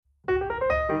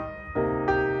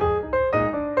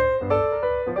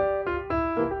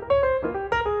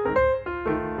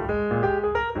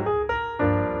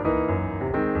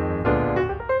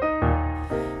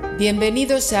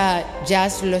Bienvenidos a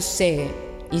Jazz Lo Sé,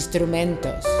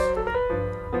 Instrumentos,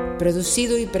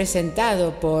 producido y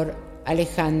presentado por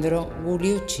Alejandro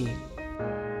Gugliucci.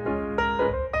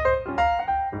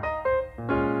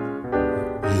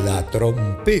 La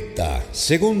trompeta,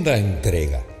 segunda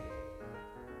entrega.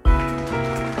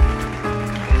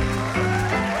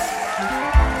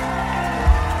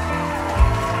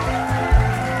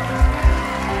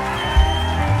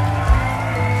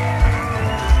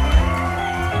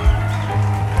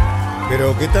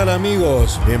 Pero ¿qué tal,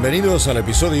 amigos? Bienvenidos al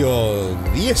episodio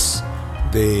 10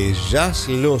 de Jazz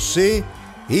Lo Sé,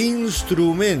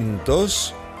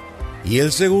 Instrumentos, y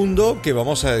el segundo que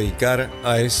vamos a dedicar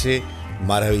a ese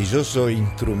maravilloso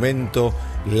instrumento,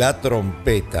 la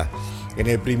trompeta. En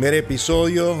el primer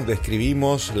episodio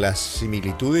describimos las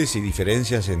similitudes y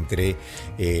diferencias entre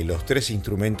los tres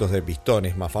instrumentos de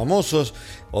pistones más famosos,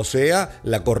 o sea,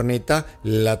 la corneta,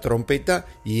 la trompeta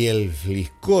y el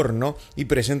fliscorno, y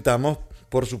presentamos,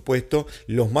 por supuesto,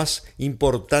 los más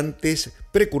importantes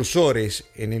precursores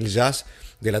en el jazz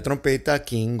de la trompeta: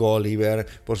 King, Oliver,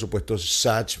 por supuesto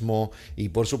Satchmo, y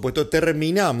por supuesto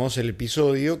terminamos el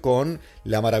episodio con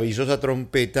la maravillosa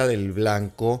trompeta del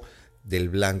blanco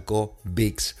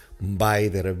Bix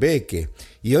Beiderbecke.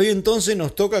 Y hoy entonces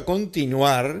nos toca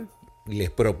continuar, les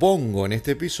propongo en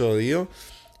este episodio,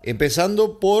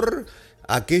 empezando por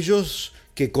aquellos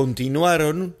que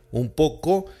continuaron un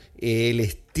poco el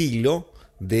estilo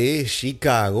de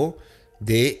Chicago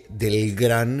del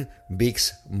gran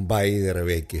Bix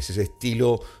Beiderbecke. Ese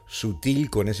estilo sutil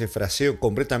con ese fraseo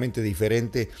completamente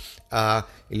diferente a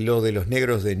lo de los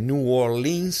negros de New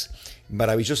Orleans,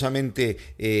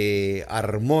 maravillosamente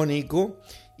armónico.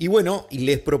 Y bueno,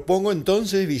 les propongo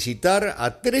entonces visitar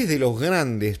a tres de los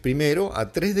grandes,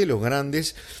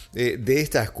 de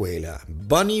esta escuela: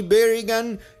 Bunny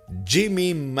Berrigan,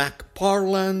 Jimmy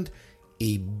McParland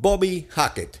y Bobby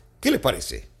Hackett. ¿Qué les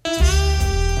parece?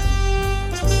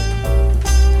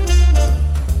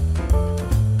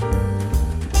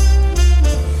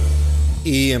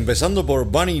 Y empezando por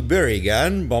Bunny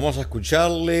Berrigan, vamos a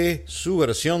escucharle su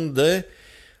versión de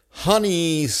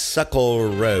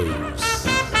Honeysuckle Rose.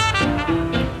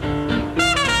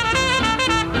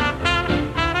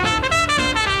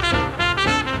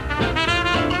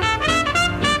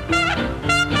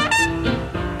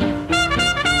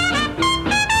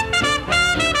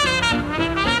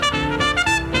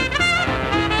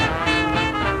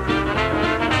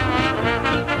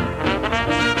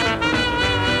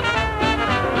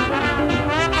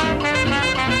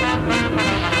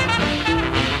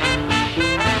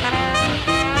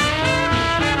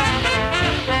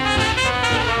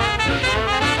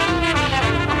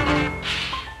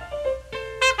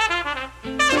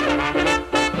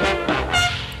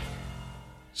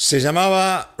 Se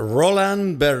llamaba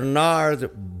Roland Bernard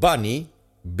Bunny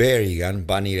Berrigan,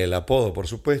 Bunny era el apodo, por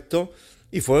supuesto,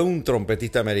 y fue un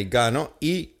trompetista americano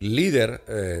y líder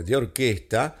de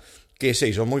orquesta que se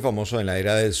hizo muy famoso en la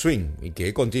era del swing y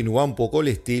que continúa un poco el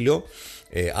estilo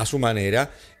a su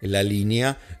manera, en la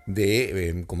línea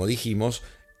de, como dijimos,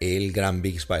 el gran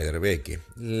Bix Beiderbecke.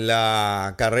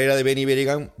 La carrera de Bunny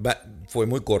Berrigan fue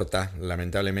muy corta,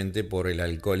 lamentablemente, por el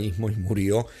alcoholismo, y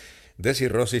murió de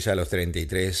cirrosis a los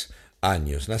 33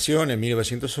 años. Nació en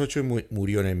 1908 y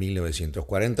murió en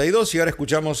 1942. Y ahora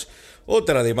escuchamos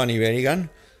otra de Bunny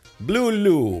Berrigan, Blue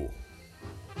Lou.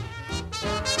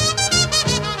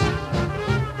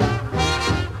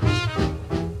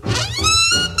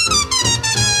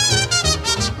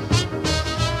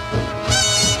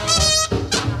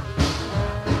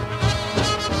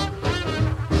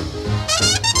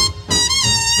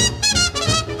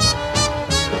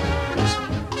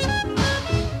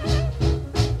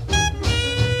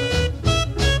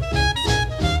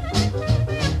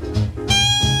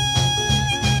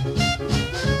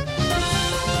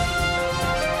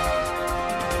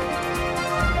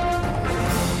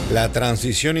 La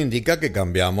transición indica que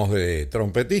cambiamos de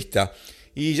trompetista,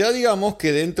 y ya digamos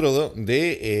que dentro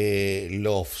de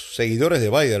los seguidores de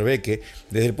Beiderbecke,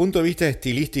 desde el punto de vista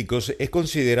estilístico, es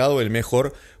considerado el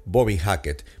mejor Bobby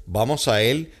Hackett. Vamos a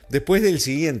él después del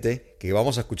siguiente que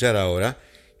vamos a escuchar ahora,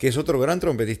 que es otro gran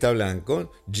trompetista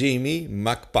blanco, Jimmy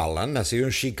McParland, nacido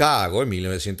en Chicago en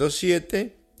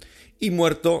 1907 y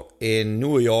muerto en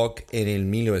New York en el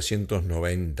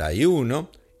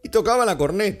 1991. Y tocaba la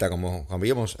corneta, como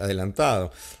habíamos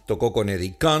adelantado. Tocó con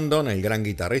Eddie Condon, el gran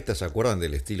guitarrista, ¿se acuerdan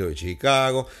del estilo de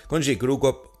Chicago? Con G.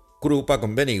 Krupa,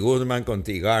 con Benny Goodman, con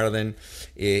T. Garden.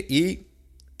 Y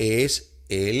es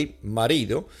el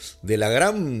marido de la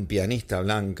gran pianista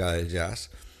blanca del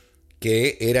jazz,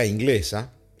 que era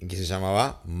inglesa, que se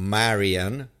llamaba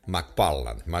Marian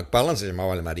McParland. McParland se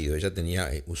llamaba el marido, ella tenía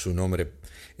su nombre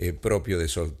propio de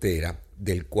soltera,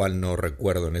 del cual no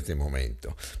recuerdo en este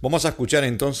momento. Vamos a escuchar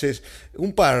entonces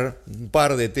un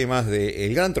par de temas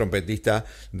del gran trompetista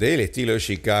del estilo de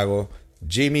Chicago,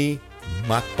 Jimmy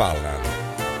McParland.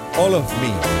 All of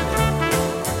Me.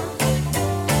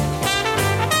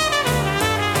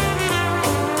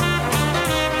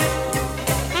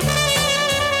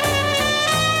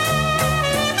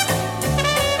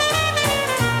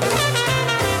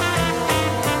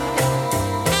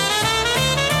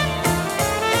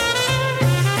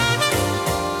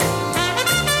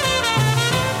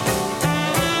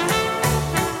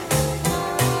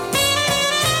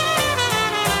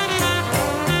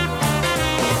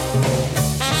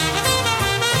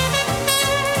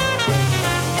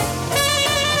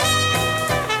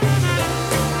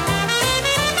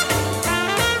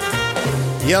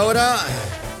 Y ahora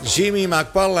Jimmy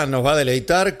McParland nos va a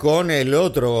deleitar con el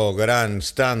otro gran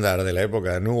estándar de la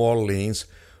época de New Orleans,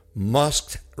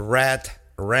 Muskrat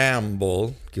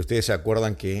Ramble, que ustedes se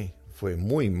acuerdan que fue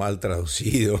muy mal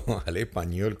traducido al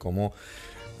español como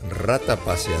rata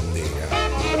paseandera.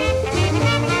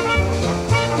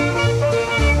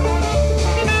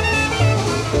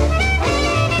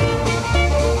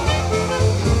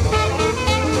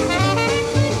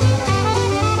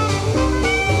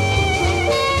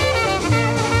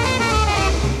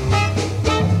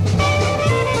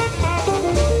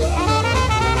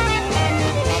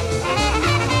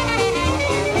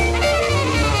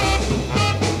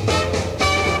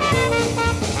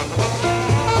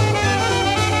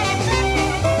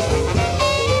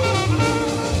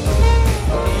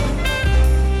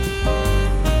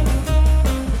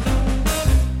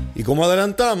 Y como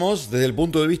adelantamos, desde el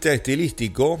punto de vista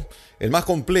estilístico, el más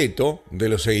completo de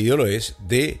los seguidores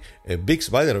de Bix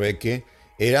Beiderbecke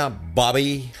era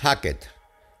Bobby Hackett,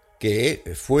 que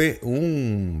fue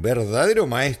un verdadero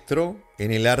maestro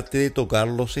en el arte de tocar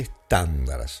los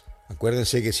estándares.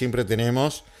 Acuérdense que siempre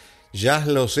tenemos ya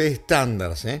los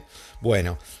estándares, ¿eh?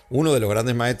 Bueno, uno de los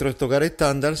grandes maestros de tocar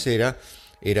estándares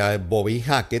era Bobby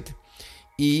Hackett,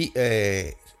 y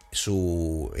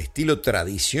su estilo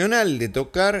tradicional de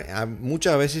tocar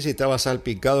muchas veces estaba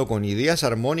salpicado con ideas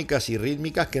armónicas y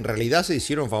rítmicas que en realidad se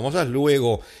hicieron famosas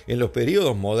luego en los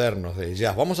periodos modernos del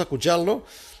jazz. Vamos a escucharlo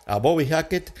a Bobby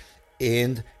Hackett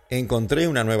en Encontré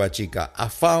una nueva chica, I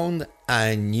Found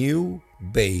a New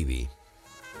Baby.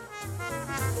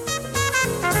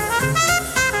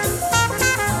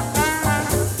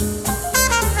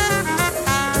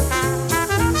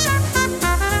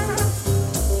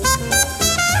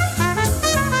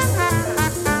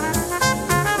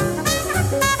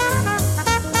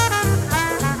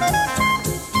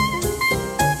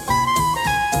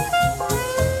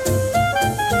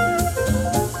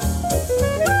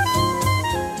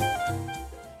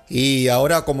 Y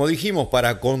ahora, como dijimos,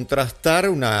 para contrastar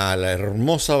la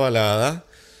hermosa balada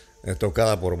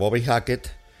tocada por Bobby Hackett,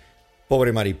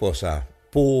 Pobre Mariposa,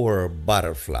 Poor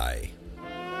Butterfly.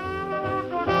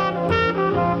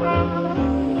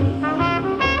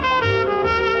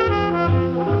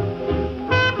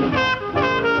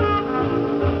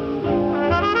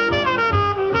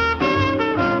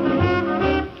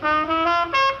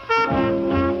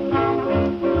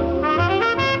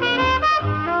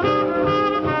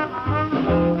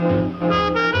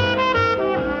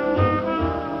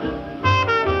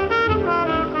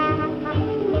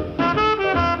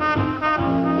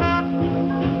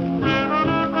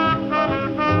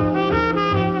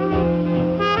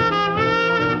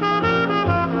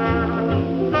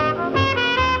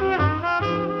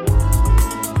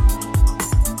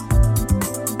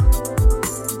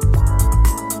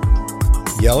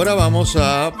 Y ahora vamos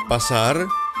a pasar,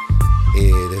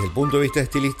 desde el punto de vista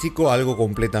estilístico, a algo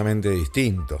completamente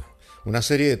distinto. Una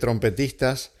serie de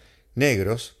trompetistas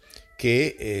negros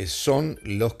que son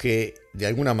los que de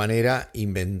alguna manera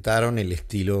inventaron el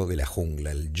estilo de la jungla,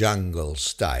 el jungle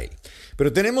style.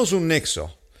 Pero tenemos un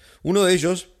nexo. Uno de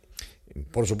ellos,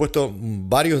 por supuesto,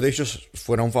 varios de ellos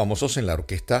fueron famosos en la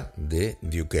orquesta de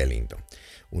Duke Ellington.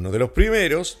 Uno de los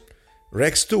primeros,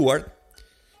 Rex Stewart,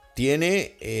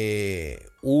 tiene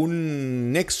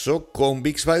un nexo con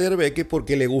Bix Beiderbecke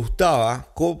porque le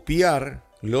gustaba copiar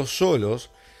los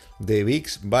solos de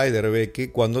Bix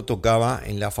Beiderbecke cuando tocaba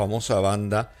en la famosa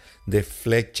banda de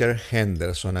Fletcher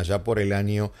Henderson allá por el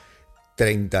año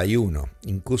 31.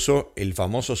 Incluso el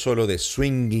famoso solo de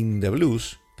Swingin' the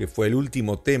Blues, que fue el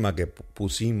último tema que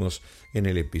pusimos en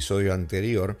el episodio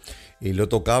anterior, lo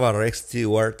tocaba Rex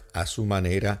Stewart a su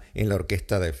manera en la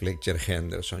orquesta de Fletcher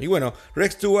Henderson. Y bueno,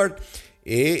 Rex Stewart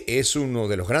es uno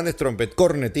de los grandes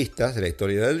cornetistas de la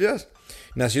historia del jazz,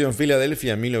 Nacido en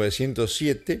Filadelfia en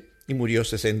 1907 y murió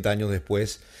 60 años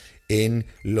después en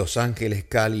Los Ángeles,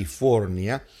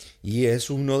 California, y es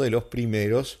uno de los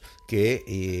primeros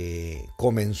que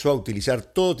comenzó a utilizar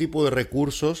todo tipo de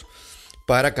recursos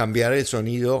para cambiar el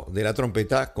sonido de la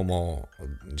trompeta, como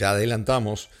ya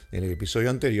adelantamos en el episodio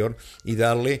anterior, y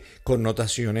darle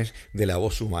connotaciones de la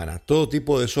voz humana. Todo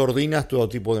tipo de sordinas, todo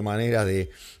tipo de maneras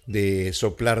de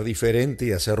soplar diferente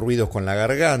y hacer ruidos con la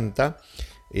garganta,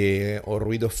 o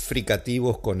ruidos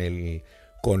fricativos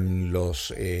con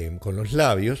los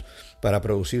labios, para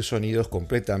producir sonidos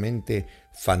completamente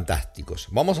fantásticos.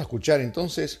 Vamos a escuchar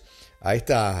entonces a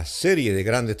esta serie de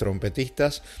grandes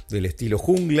trompetistas del estilo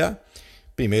jungla.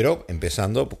 Primero,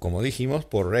 empezando, como dijimos,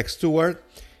 por Rex Stewart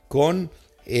con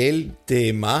el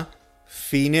tema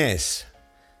Finesse,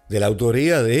 de la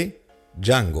autoría de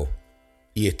Django,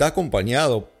 y está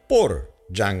acompañado por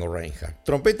Django Reinhardt,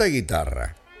 trompeta y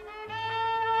guitarra.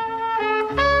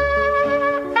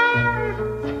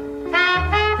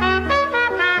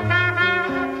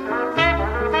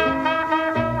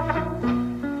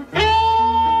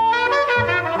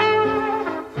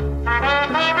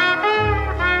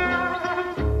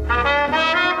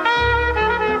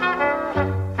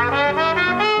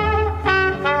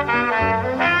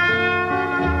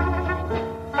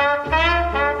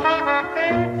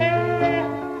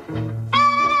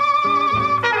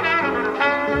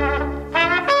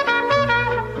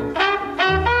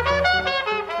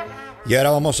 Y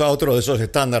ahora vamos a otro de esos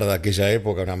estándares de aquella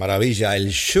época, una maravilla,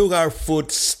 el Sugarfoot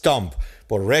Stomp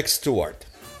por Rex Stewart.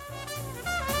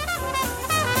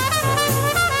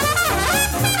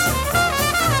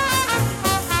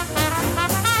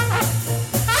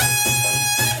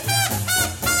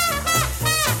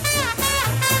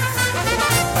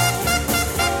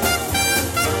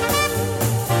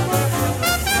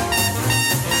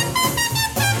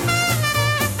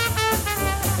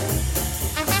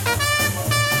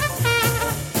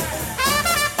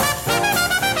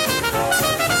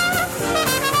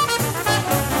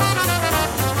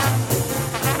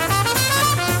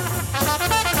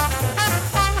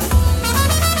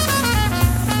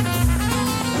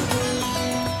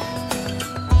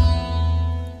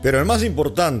 Pero el más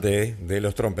importante de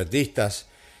los trompetistas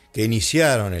que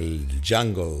iniciaron el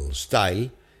jungle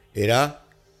style era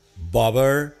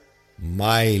Bobber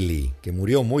Mailey, que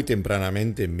murió muy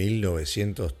tempranamente en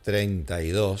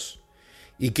 1932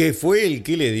 y que fue el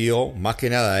que le dio, más que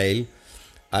nada a él,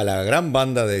 a la gran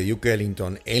banda de Duke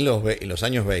Ellington en los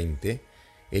años 20,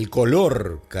 el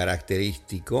color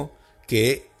característico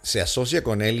que se asocia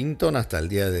con Ellington hasta el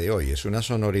día de hoy. Es una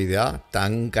sonoridad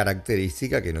tan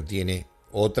característica que no tiene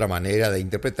otra manera de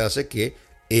interpretarse que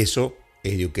eso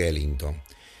es Duke Ellington.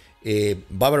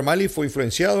 Bobber Mailey fue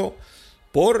influenciado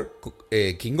por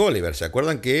King Oliver. ¿Se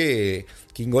acuerdan que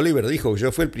King Oliver dijo: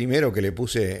 yo fui el primero que le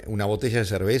puse una botella de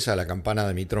cerveza a la campana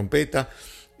de mi trompeta,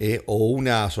 o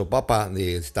una sopapa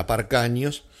de tapar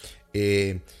caños?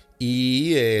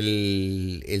 Y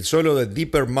el solo de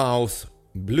Deeper Mouth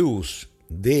Blues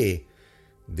del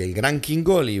gran King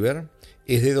Oliver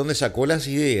es de donde sacó las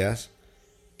ideas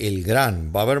el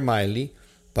gran Bobber Mailey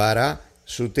para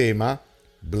su tema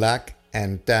Black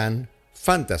and Tan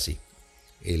Fantasy,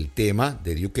 el tema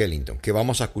de Duke Ellington, que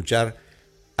vamos a escuchar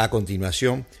a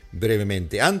continuación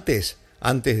brevemente. Antes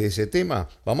de ese tema,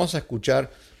 vamos a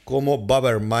escuchar cómo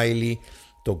Bobber Mailey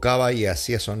tocaba y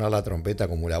hacía sonar la trompeta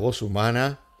como la voz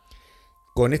humana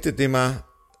con este tema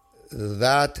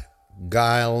That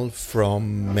Girl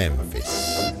from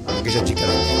Memphis, aquella chica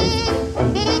de Memphis.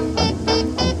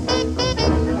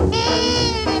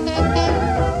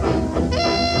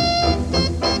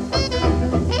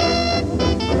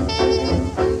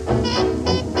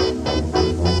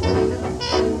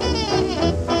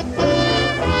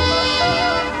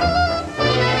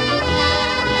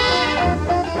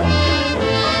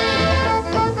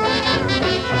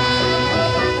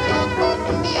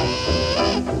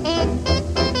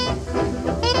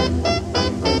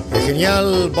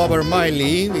 Genial Bobber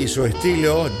Mailey y su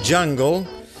estilo jungle.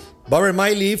 Bobber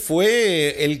Mailey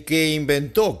fue el que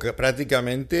inventó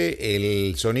prácticamente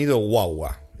el sonido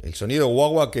wah-wah. El sonido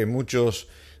wah-wah que muchos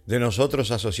de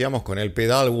nosotros asociamos con el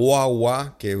pedal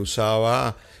wah-wah que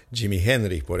usaba Jimi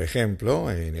Hendrix, por ejemplo,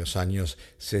 en los años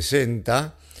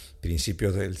 60,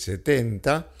 principios del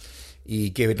 70,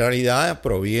 y que en realidad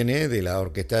proviene de la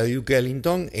orquesta de Duke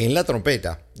Ellington en la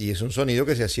trompeta, y es un sonido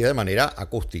que se hacía de manera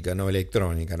acústica, no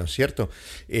electrónica, ¿no es cierto?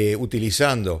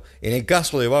 Utilizando, en el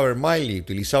caso de Bobber Mailey,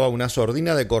 utilizaba una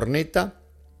sordina de corneta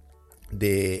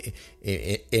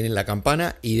en la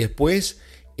campana, y después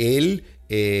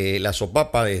la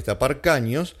sopapa de destapar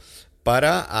caños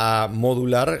para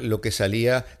modular lo que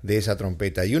salía de esa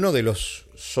trompeta. Y uno de los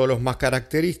solos más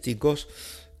característicos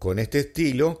con este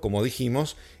estilo, como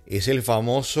dijimos, es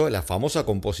la famosa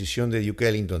composición de Duke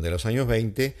Ellington de los años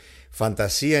 20,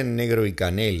 Fantasía en negro y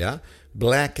canela,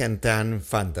 Black and Tan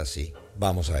Fantasy.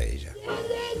 Vamos a ella.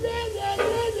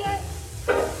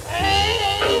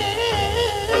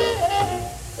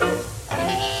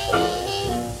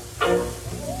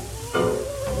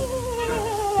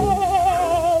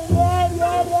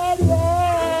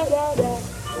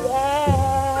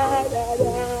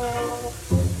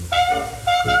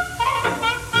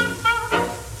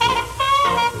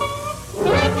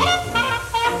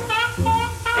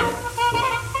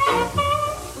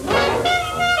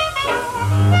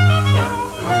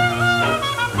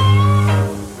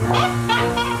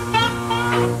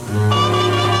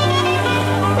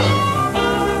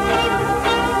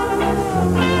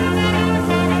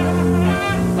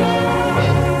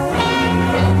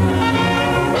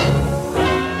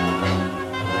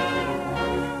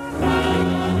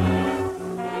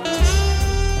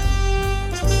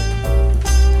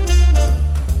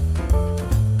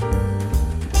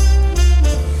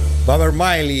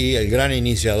 Barbara Miley, el gran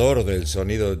iniciador del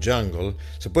sonido jungle,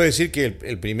 se puede decir que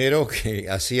el primero que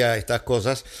hacía estas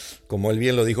cosas, como él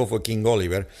bien lo dijo, fue King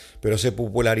Oliver, pero se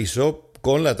popularizó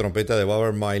con la trompeta de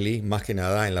Barbara Miley, más que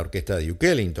nada en la orquesta de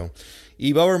Duke Ellington.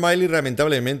 Y Barbara Miley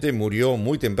lamentablemente murió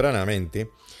muy tempranamente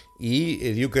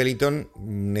y Duke Ellington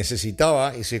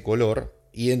necesitaba ese color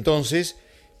y entonces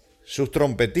sus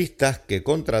trompetistas que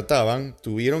contrataban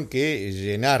tuvieron que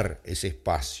llenar ese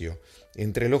espacio,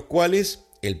 entre los cuales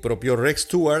el propio Rex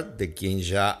Stewart, de quien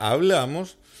ya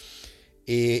hablamos,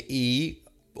 y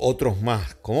otros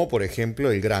más, como por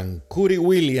ejemplo el gran Cootie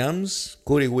Williams,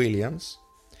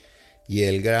 y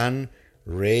el gran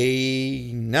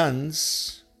Ray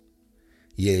Nance,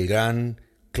 y el gran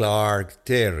Clark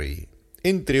Terry,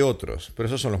 entre otros, pero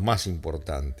esos son los más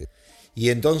importantes. Y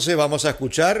entonces vamos a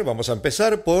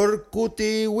empezar por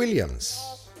Cootie Williams.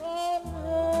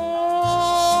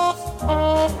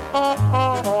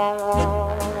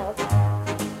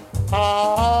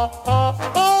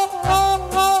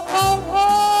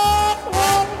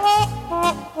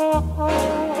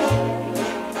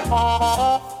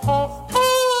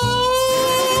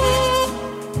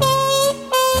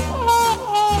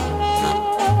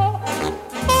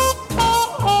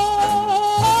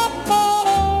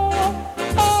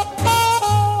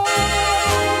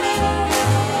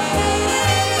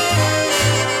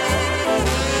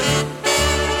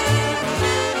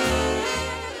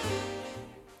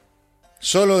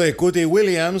 Solo de Cootie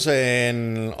Williams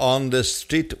en On the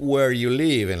Street Where You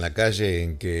Live, en la calle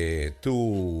en que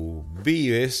tú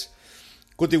vives.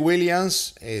 Cootie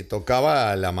Williams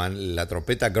tocaba la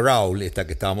trompeta growl, esta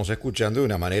que estábamos escuchando, de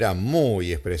una manera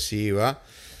muy expresiva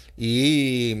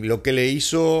y lo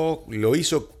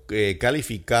hizo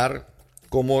calificar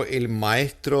como el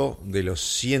maestro de los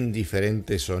 100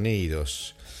 diferentes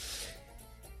sonidos.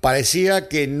 Parecía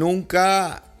que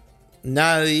nunca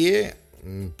nadie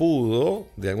pudo,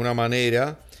 de alguna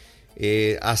manera,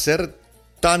 hacer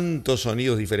tantos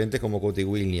sonidos diferentes como Cootie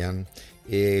Williams,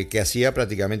 que hacía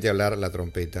prácticamente hablar la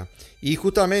trompeta. Y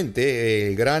justamente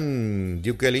el gran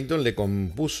Duke Ellington le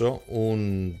compuso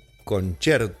un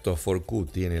concierto for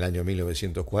Cootie en el año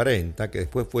 1940, que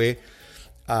después fue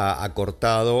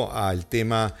acortado al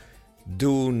tema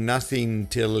Do Nothing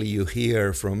Till You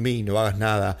Hear From Me, no hagas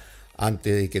nada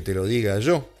antes de que te lo diga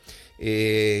yo.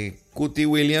 Cootie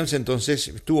Williams entonces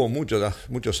estuvo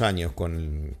muchos años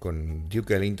con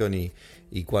Duke Ellington y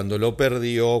cuando lo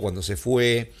perdió, cuando se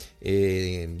fue,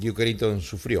 Duke Ellington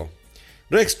sufrió.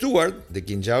 Rex Stewart, de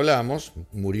quien ya hablamos,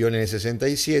 murió en el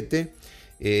 67,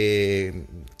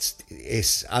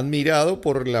 es admirado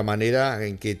por la manera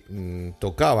en que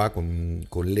tocaba con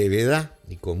levedad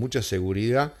y con mucha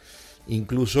seguridad,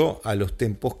 incluso a los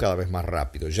tempos cada vez más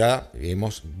rápidos. Ya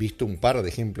hemos visto un par de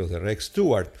ejemplos de Rex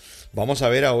Stewart. Vamos a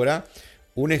ver ahora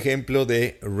un ejemplo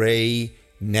de Ray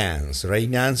Nance. Ray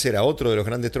Nance era otro de los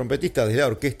grandes trompetistas de la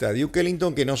orquesta de Duke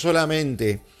Ellington, que no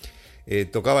solamente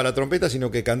tocaba la trompeta,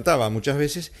 sino que cantaba muchas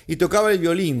veces y tocaba el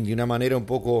violín de una manera un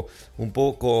poco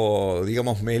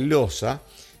digamos, melosa,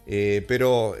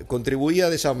 pero contribuía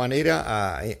de esa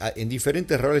manera en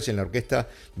diferentes roles en la orquesta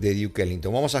de Duke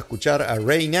Ellington. Vamos a escuchar a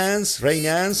Ray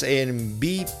Nance en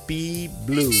BP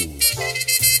Blues.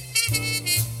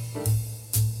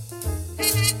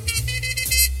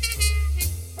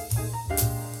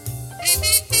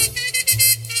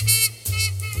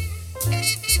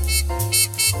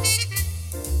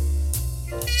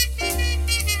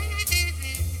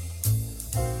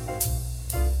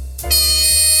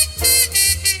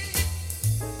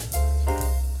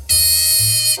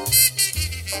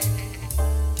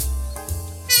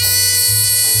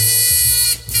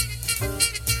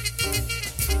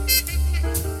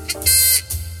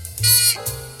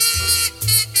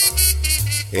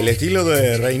 El estilo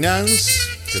de Ray Nance,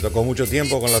 que tocó mucho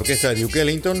tiempo con la orquesta de Duke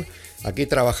Ellington, aquí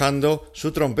trabajando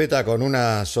su trompeta con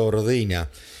una sordina.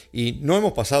 Y no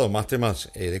hemos pasado más temas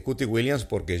de Cootie Williams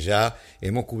porque ya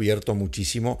hemos cubierto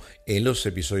muchísimo en los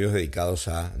episodios dedicados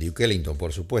a Duke Ellington,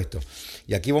 por supuesto.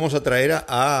 Y aquí vamos a traer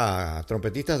a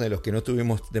trompetistas de los que no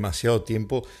tuvimos demasiado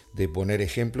tiempo de poner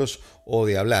ejemplos o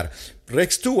de hablar.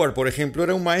 Rex Stewart, por ejemplo,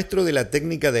 era un maestro de la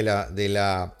técnica de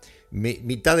la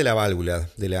mitad de la válvula,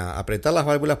 apretar las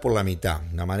válvulas por la mitad.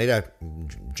 Una manera,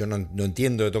 yo no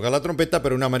entiendo de tocar la trompeta,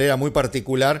 pero una manera muy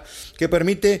particular que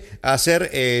permite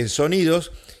hacer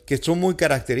sonidos que son muy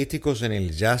característicos en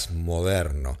el jazz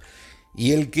moderno.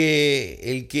 Y el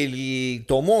que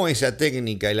tomó esa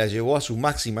técnica y la llevó a su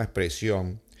máxima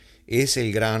expresión es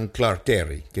el gran Clark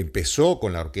Terry, que empezó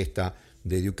con la orquesta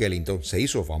de Duke Ellington, se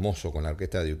hizo famoso con la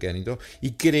orquesta de Duke Ellington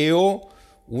y creó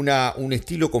un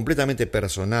estilo completamente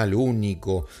personal,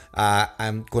 único,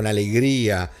 con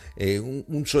alegría,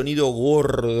 un sonido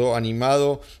gordo,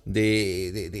 animado,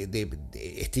 de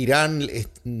estirar,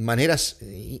 maneras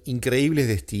increíbles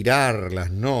de estirar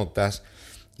las notas,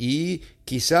 y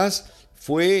quizás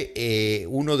fue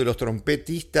uno de los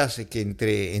trompetistas que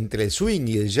entre el swing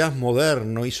y el jazz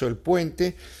moderno hizo el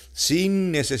puente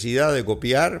sin necesidad de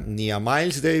copiar ni a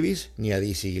Miles Davis ni a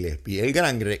Dizzy Gillespie. El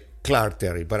gran Clark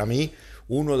Terry, para mí,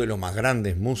 uno de los más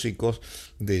grandes músicos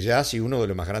de jazz y uno de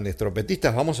los más grandes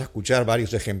trompetistas. Vamos a escuchar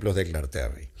varios ejemplos de Clark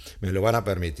Terry, me lo van a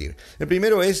permitir. El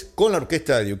primero es con la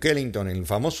orquesta de Duke Ellington, el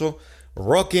famoso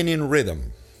Rockin' in Rhythm.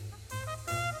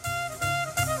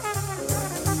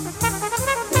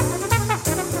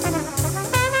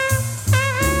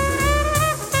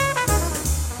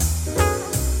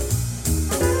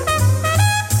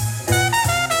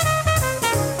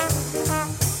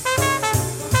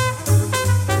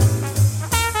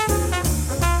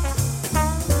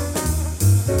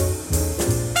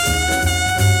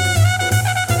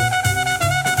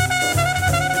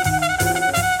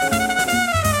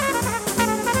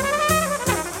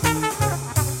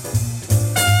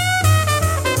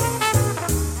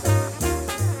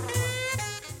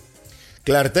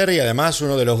 Clark Terry, además,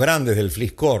 uno de los grandes del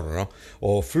fliscorno, ¿no?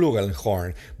 O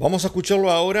flugelhorn. Vamos a escucharlo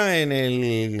ahora en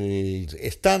el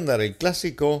estándar, el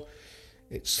clásico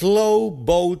Slow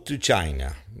Boat to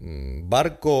China,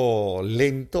 barco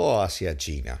lento hacia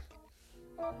China.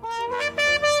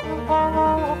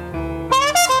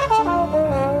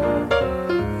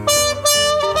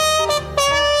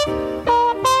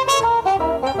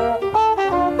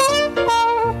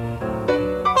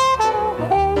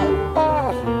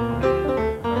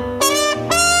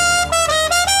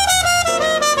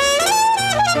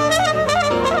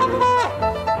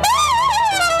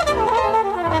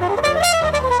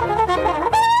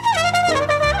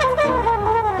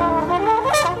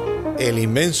 El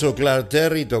inmenso Clark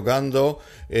Terry tocando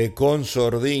con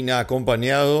sordina,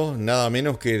 acompañado nada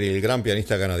menos que del gran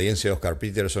pianista canadiense Oscar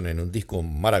Peterson en un disco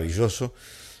maravilloso.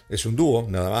 Es un dúo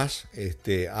nada más,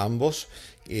 ambos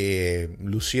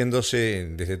luciéndose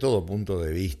desde todo punto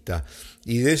de vista.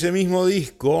 Y de ese mismo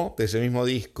disco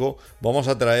vamos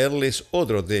a traerles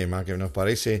otro tema que nos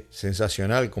parece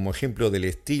sensacional como ejemplo del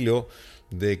estilo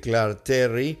de Clark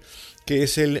Terry, que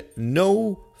es el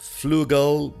No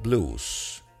Flugel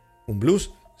Blues. Un blues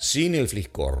sin el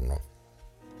fliscorno.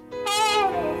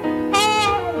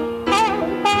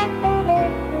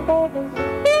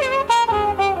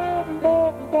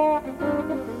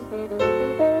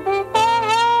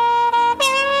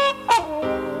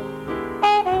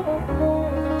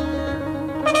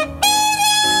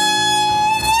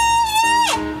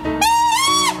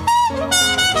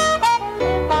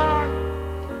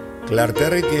 Clark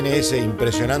Terry tiene ese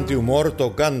impresionante humor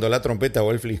tocando la trompeta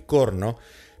o el fliscorno,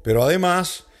 pero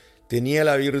además tenía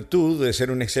la virtud de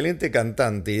ser un excelente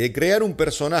cantante y de crear un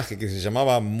personaje que se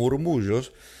llamaba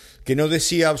Murmullos, que no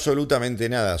decía absolutamente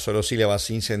nada, solo sílabas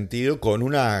sin sentido, con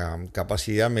una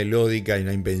capacidad melódica y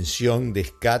una invención de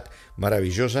scat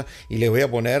maravillosa. Y les voy a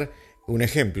poner un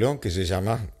ejemplo que se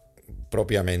llama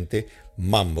propiamente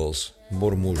Mumbles,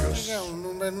 Murmullos.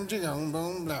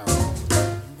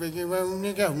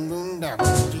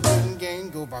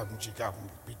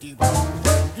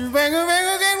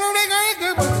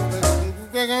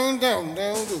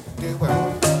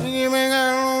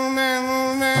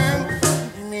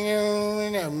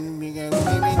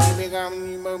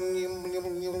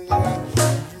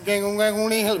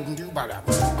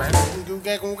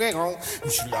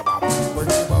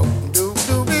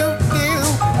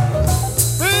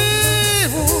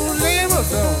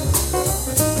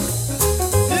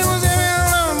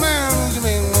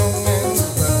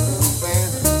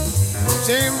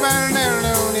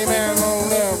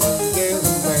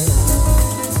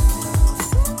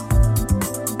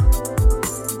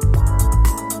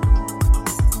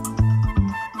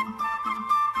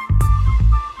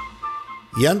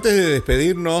 Y antes de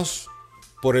despedirnos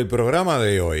por el programa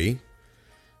de hoy,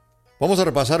 vamos a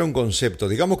repasar un concepto.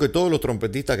 Digamos que todos los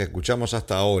trompetistas que escuchamos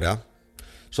hasta ahora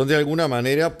son de alguna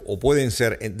manera, o pueden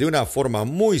ser de una forma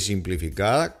muy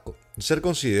simplificada, ser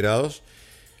considerados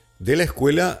de la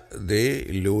escuela de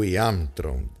Louis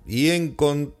Armstrong. Y en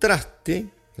contraste,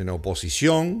 en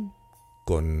oposición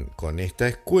con esta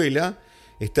escuela,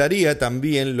 estaría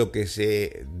también lo que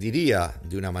se diría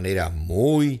de una manera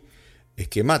muy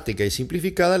esquemática y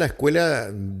simplificada, la escuela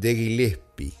de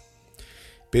Gillespie.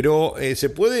 Pero se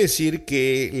puede decir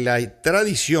que la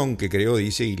tradición que creó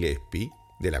Dizzy Gillespie,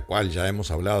 de la cual ya hemos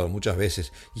hablado muchas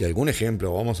veces y algún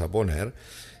ejemplo vamos a poner,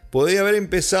 podría haber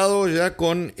empezado ya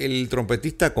con el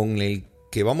trompetista con el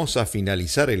que vamos a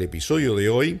finalizar el episodio de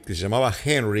hoy, que se llamaba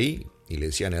Henry, y le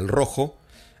decían el Rojo,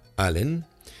 Allen,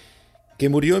 que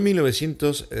murió en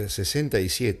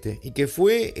 1967 y que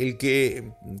fue el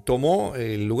que tomó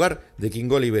el lugar de King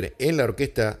Oliver en la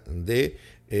orquesta de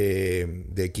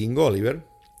King Oliver,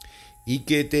 y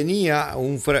que tenía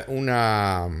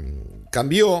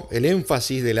cambió el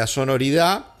énfasis de la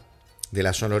sonoridad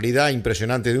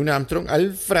impresionante de un Armstrong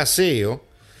al fraseo,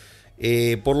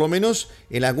 por lo menos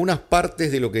en algunas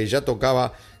partes de lo que ya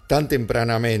tocaba tan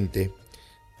tempranamente.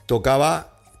 Tocaba,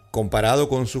 comparado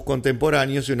con sus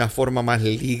contemporáneos, de una forma más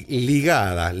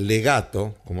ligada,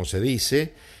 legato, como se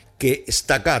dice, que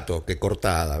staccato, que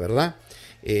cortada, ¿verdad?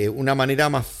 Una manera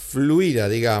más fluida,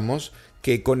 digamos,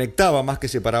 que conectaba más que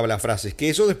separaba las frases, que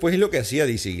eso después es lo que hacía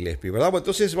Dizzy Gillespie, ¿verdad? Pues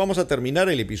entonces vamos a terminar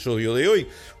el episodio de hoy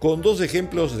con dos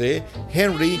ejemplos de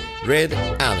Henry Red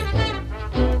Allen.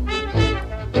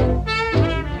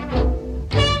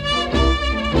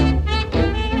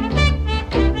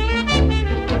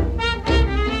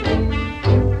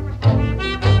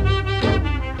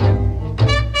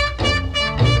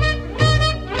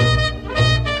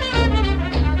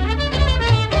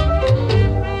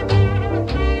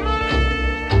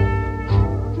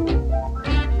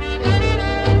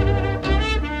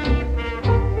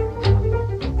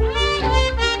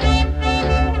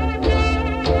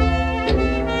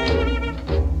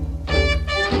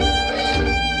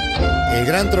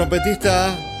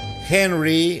 Trompetista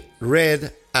Henry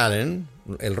Red Allen,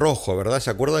 el Rojo, ¿verdad? ¿Se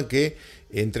acuerdan que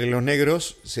entre los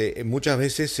negros muchas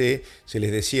veces se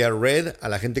les decía Red a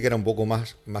la gente que era un poco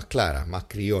más clara, más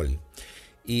criol?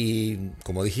 Y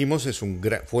como dijimos,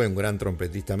 fue un gran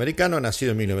trompetista americano,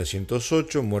 nacido en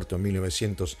 1908, muerto en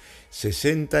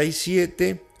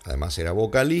 1967, además era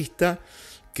vocalista,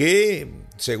 que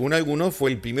según algunos fue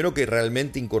el primero que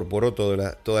realmente incorporó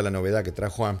toda la novedad que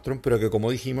trajo Armstrong, pero que, como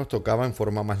dijimos, tocaba en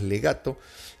forma más legato,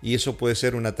 y eso puede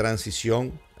ser una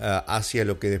transición hacia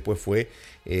lo que después fue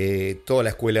toda la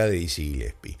escuela de Dizzy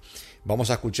Gillespie. Vamos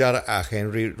a escuchar a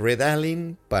Henry Red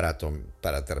Allen para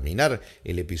terminar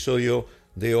el episodio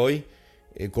de hoy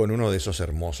con uno de esos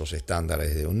hermosos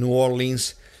estándares de New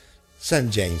Orleans, St.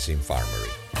 James Infirmary.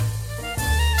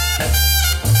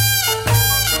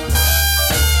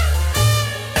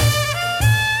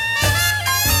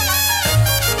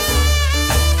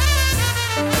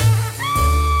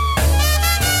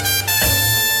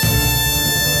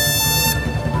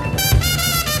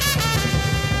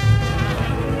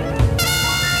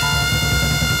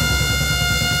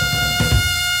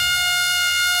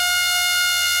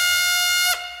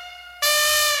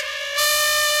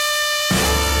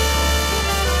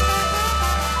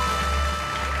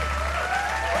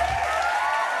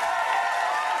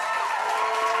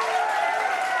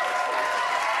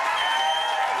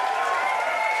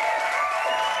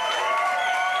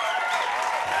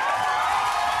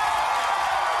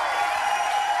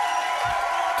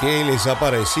 ¿Qué les ha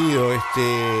parecido este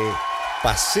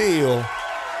paseo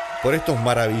por estos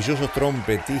maravillosos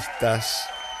trompetistas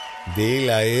de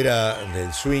la era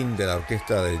del swing, de la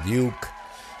orquesta de Duke,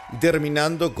 y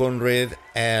terminando con Red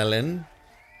Allen?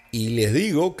 Y les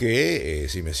digo que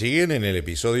si me siguen en el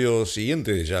episodio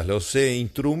siguiente de Jazz Lo Sé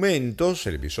Instrumentos,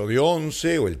 el episodio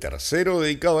 11 o el tercero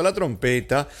dedicado a la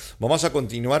trompeta, vamos a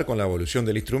continuar con la evolución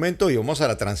del instrumento y vamos a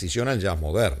la transición al jazz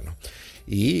moderno.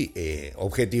 Y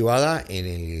objetivada en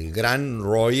el gran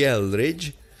Roy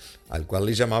Eldridge, al cual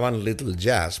le llamaban Little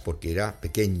Jazz porque era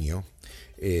pequeño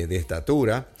de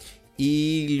estatura.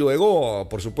 Y luego,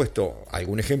 por supuesto,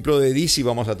 algún ejemplo de Dizzy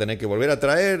vamos a tener que volver a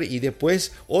traer, y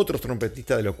después otros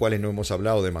trompetistas de los cuales no hemos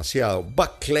hablado demasiado: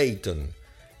 Buck Clayton,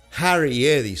 Harry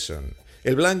Edison,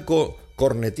 el blanco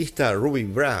cornetista Ruby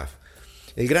Braff,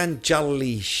 el gran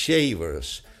Charlie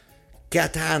Shavers,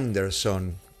 Cat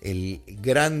Anderson, el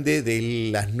grande de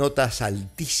las notas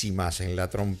altísimas en la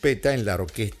trompeta en la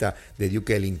orquesta de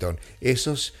Duke Ellington.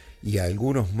 Esos y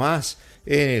algunos más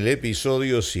en el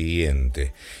episodio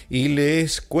siguiente. Y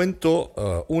les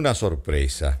cuento una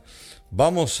sorpresa.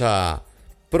 Vamos a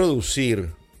producir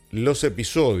los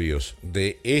episodios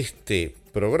de este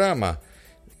programa,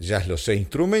 Jazz Lo Sé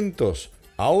Instrumentos,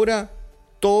 ahora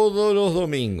todos los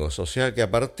domingos. O sea que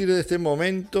a partir de este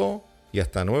momento, y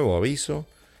hasta nuevo aviso,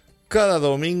 cada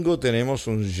domingo tenemos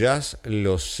un Jazz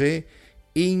Lo Sé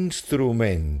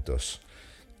Instrumentos.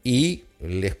 Y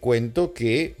les cuento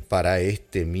que para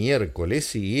este miércoles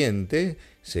siguiente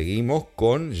seguimos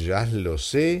con Jazz Lo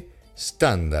Sé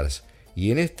Standards.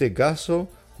 Y en este caso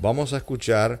vamos a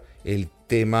escuchar el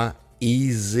tema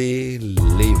Easy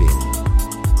Living.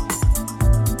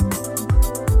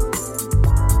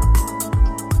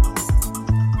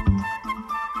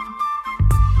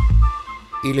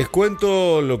 Y les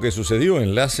cuento lo que sucedió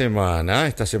en la semana,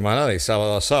 esta semana de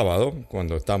sábado a sábado,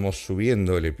 cuando estamos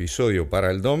subiendo el episodio para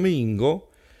el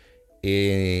domingo,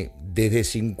 desde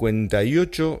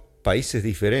 58 países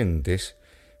diferentes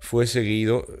fue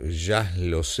seguido Jazz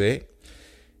Lo Sé,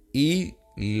 y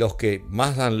los que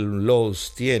más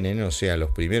downloads tienen, o sea,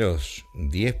 los primeros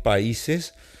 10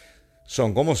 países,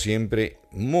 son como siempre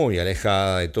muy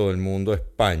alejada de todo el mundo,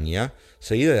 España,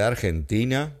 seguida de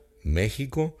Argentina,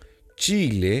 México,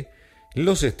 Chile,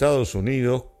 los Estados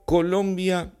Unidos,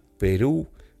 Colombia, Perú,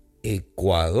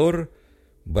 Ecuador,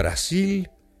 Brasil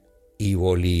y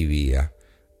Bolivia.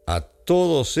 A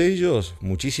todos ellos,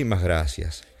 muchísimas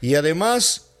gracias. Y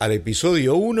además, al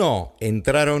episodio 1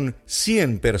 entraron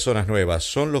 100 personas nuevas.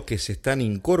 Son los que se están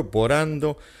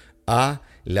incorporando a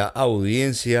la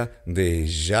audiencia de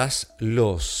Jazz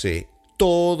Lo Sé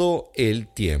todo el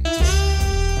tiempo.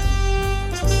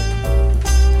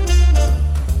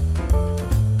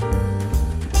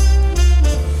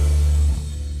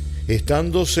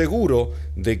 Estando seguro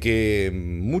de que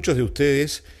muchos de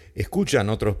ustedes escuchan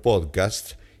otros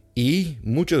podcasts y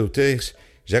muchos de ustedes,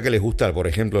 ya que les gusta, por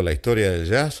ejemplo, la historia del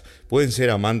jazz, pueden ser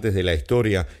amantes de la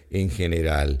historia en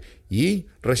general. Y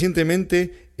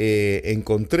recientemente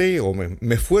encontré o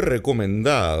me fue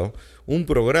recomendado un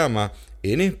programa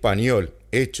en español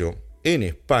hecho en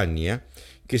España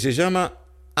que se llama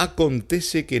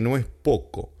Acontece que no es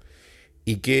poco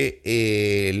y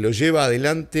que lo lleva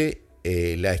adelante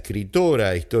la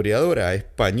escritora, historiadora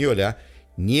española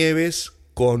Nieves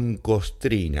con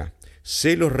Costrina.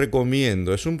 Se los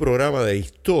recomiendo, es un programa de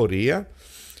historia,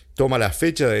 toma la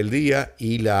fecha del día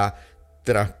y la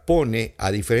transpone a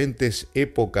diferentes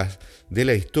épocas de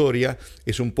la historia.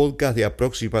 Es un podcast de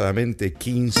aproximadamente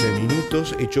 15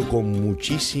 minutos, hecho con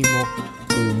muchísimo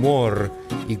humor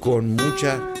y con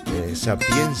mucha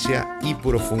sapiencia y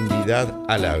profundidad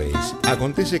a la vez.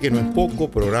 Acontece que no es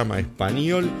poco, programa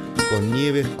español con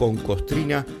Nieves con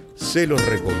Costrina, se los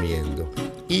recomiendo.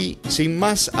 Y sin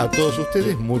más, a todos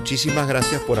ustedes, muchísimas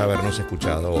gracias por habernos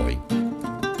escuchado hoy.